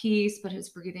 at peace, but his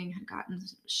breathing had gotten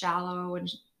shallow and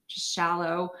just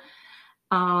shallow.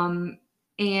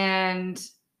 And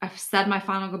I said my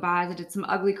final goodbyes. I did some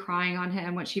ugly crying on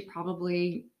him, which he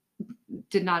probably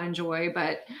did not enjoy.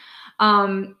 But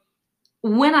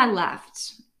when I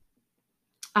left,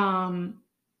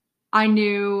 I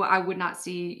knew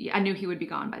I knew he would be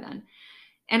gone by then.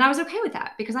 And I was okay with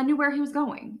that, because I knew where he was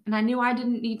going, and I knew I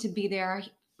didn't need to be there.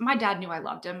 My dad knew I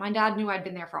loved him. My dad knew I'd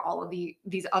been there for all of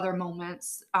these other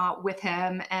moments with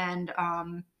him. And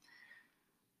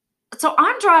so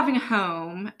I'm driving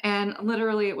home, and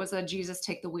literally it was a Jesus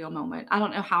take the wheel moment. I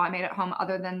don't know how I made it home,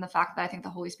 other than the fact that I think the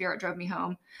Holy Spirit drove me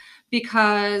home,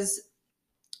 because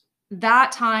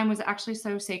that time was actually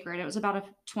so sacred. It was about a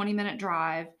 20-minute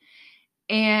drive,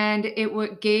 and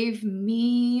it gave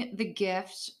me the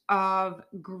gift of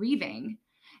grieving,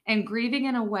 and grieving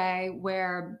in a way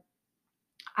where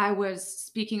I was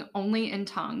speaking only in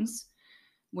tongues,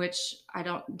 which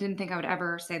didn't think I would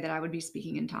ever say that I would be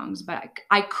speaking in tongues, but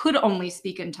I could only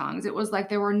speak in tongues. It was like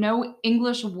there were no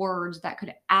English words that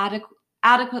could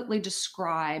adequately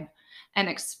describe and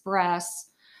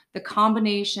express the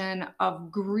combination of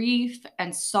grief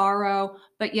and sorrow,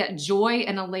 but yet joy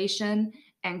and elation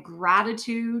and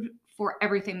gratitude for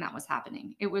everything that was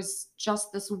happening. It was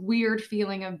just this weird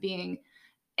feeling of being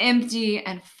empty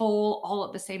and full all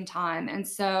at the same time. And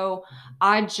so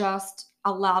I just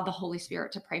allowed the Holy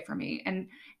Spirit to pray for me and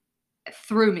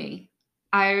through me.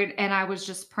 I was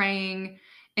just praying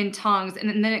in tongues, and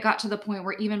then it got to the point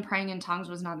where even praying in tongues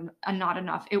was not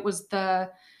enough.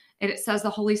 It says the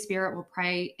Holy Spirit will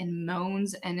pray in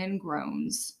moans and in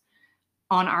groans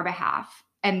on our behalf.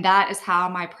 And that is how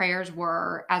my prayers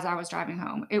were as I was driving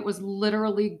home. It was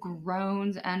literally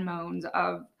groans and moans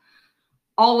of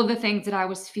all of the things that I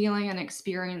was feeling and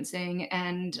experiencing.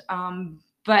 And,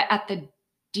 but at the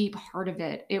deep heart of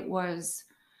it, it was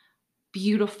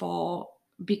beautiful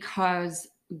because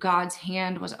God's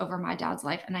hand was over my dad's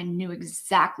life and I knew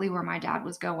exactly where my dad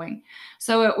was going.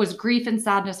 So it was grief and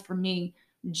sadness for me,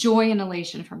 joy and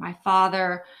elation for my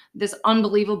father, this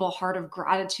unbelievable heart of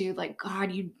gratitude. Like,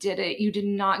 God, you did it. You did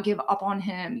not give up on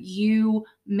him. You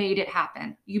made it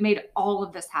happen. You made all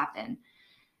of this happen.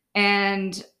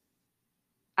 And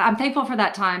I'm thankful for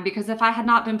that time, because if I had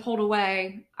not been pulled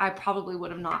away, I probably would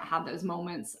have not had those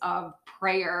moments of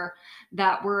prayer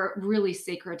that were really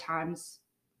sacred times.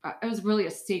 It was really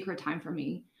a sacred time for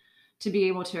me to be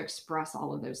able to express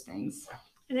all of those things.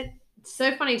 And it's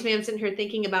so funny to me. I'm sitting here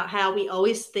thinking about how we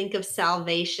always think of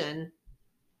salvation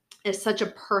as such a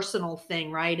personal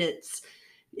thing, right?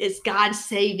 It's God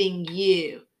saving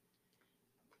you.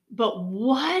 But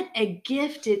what a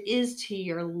gift it is to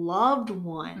your loved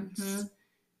ones. Mm-hmm.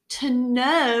 To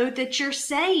know that you're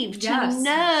saved, Yes. to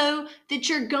know that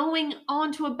you're going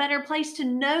on to a better place, to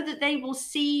know that they will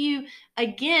see you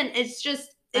again. It's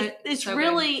just, it's so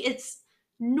really, it's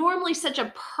normally such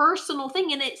a personal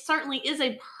thing, and it certainly is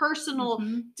a personal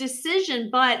Mm-hmm. decision,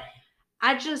 but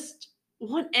I just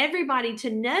want everybody to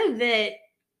know that,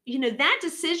 that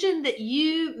decision that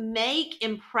you make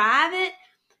in private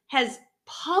has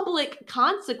public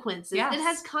consequences. Yes. It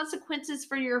has consequences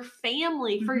for your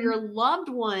family, for Mm-hmm. your loved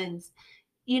ones,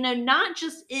 not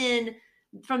just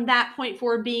from that point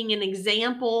forward being an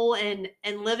example and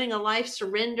living a life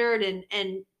surrendered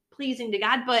and pleasing to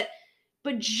God, but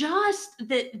just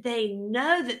that they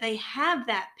know that they have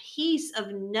that peace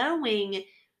of knowing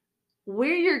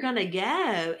where you're going to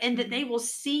go, and that they will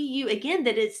see you again,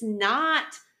 that it's not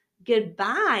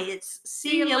goodbye, it's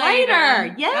see you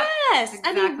later. Yes. Yep,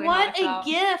 I mean, exactly what how I a felt.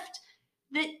 gift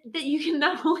that you can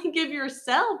not only give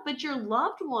yourself, but your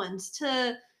loved ones,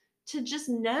 to just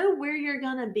know where you're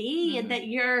going to be, and that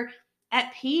you're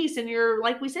at peace, and you're,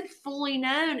 like we said, fully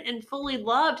known and fully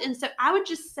loved. And so I would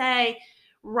just say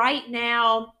right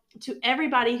now to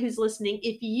everybody who's listening,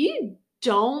 if you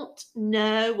don't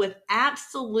know with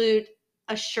absolute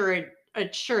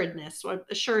assuredness, or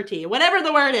assurity, whatever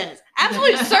the word is,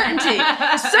 absolute certainty.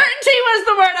 Certainty was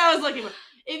the word I was looking for.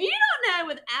 If you don't know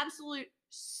with absolute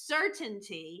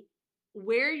certainty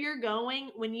where you're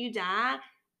going when you die,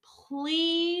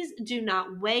 please do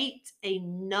not wait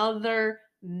another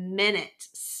minute.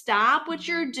 Stop what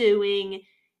you're doing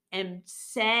and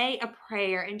say a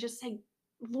prayer, and just say,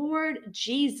 Lord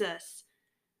Jesus,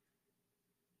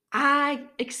 I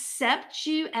accept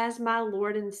you as my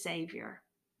Lord and Savior.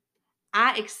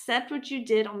 I accept what you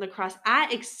did on the cross. I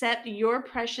accept your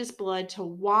precious blood to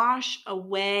wash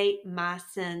away my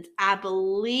sins. I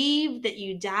believe that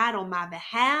you died on my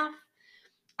behalf.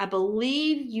 I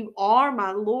believe you are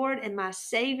my Lord and my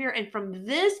Savior. And from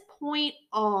this point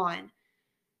on,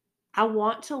 I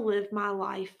want to live my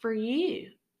life for you.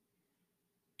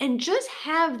 And just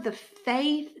have the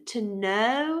faith to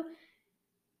know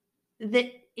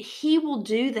that he will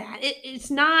do that.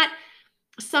 It's not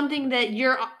something that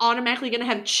you're automatically going to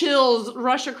have chills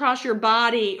rush across your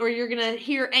body, or you're going to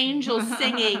hear angels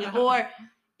singing, or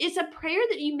it's a prayer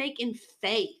that you make in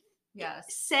faith. Yes.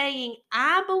 Saying,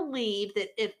 I believe that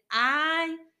if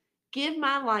I give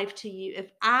my life to you,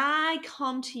 if I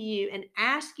come to you and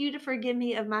ask you to forgive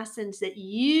me of my sins, that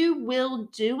you will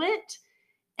do it,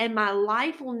 and my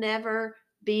life will never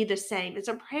be the same. It's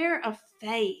a prayer of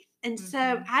faith. And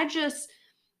so I just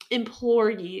implore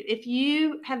you, if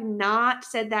you have not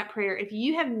said that prayer, if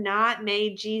you have not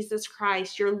made Jesus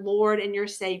Christ your Lord and your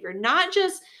Savior, not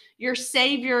just your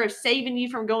Savior of saving you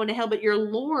from going to hell, but your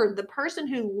Lord, the person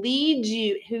who leads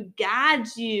you, who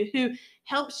guides you, who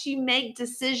helps you make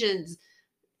decisions,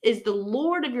 is the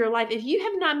Lord of your life. If you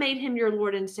have not made him your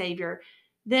Lord and Savior,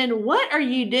 then what are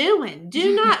you doing?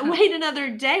 Do not wait another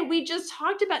day. We just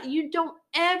talked about, you don't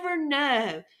ever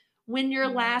know when your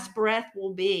last breath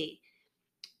will be.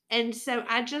 And so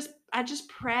I just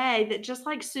pray that, just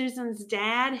like Susan's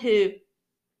dad, who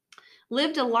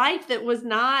lived a life that was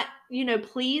not,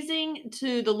 pleasing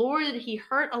to the Lord, that he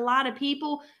hurt a lot of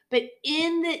people, but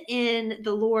in the end,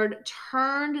 the Lord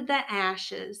turned the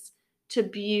ashes to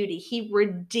beauty. He He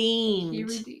redeemed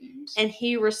redeemed. and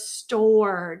he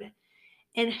restored.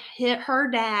 And her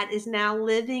dad is now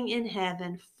living in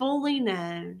heaven, fully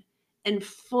known and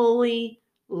fully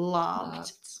loved.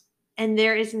 Loved. And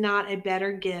there is not a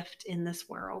better gift in this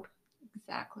world.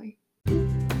 Exactly.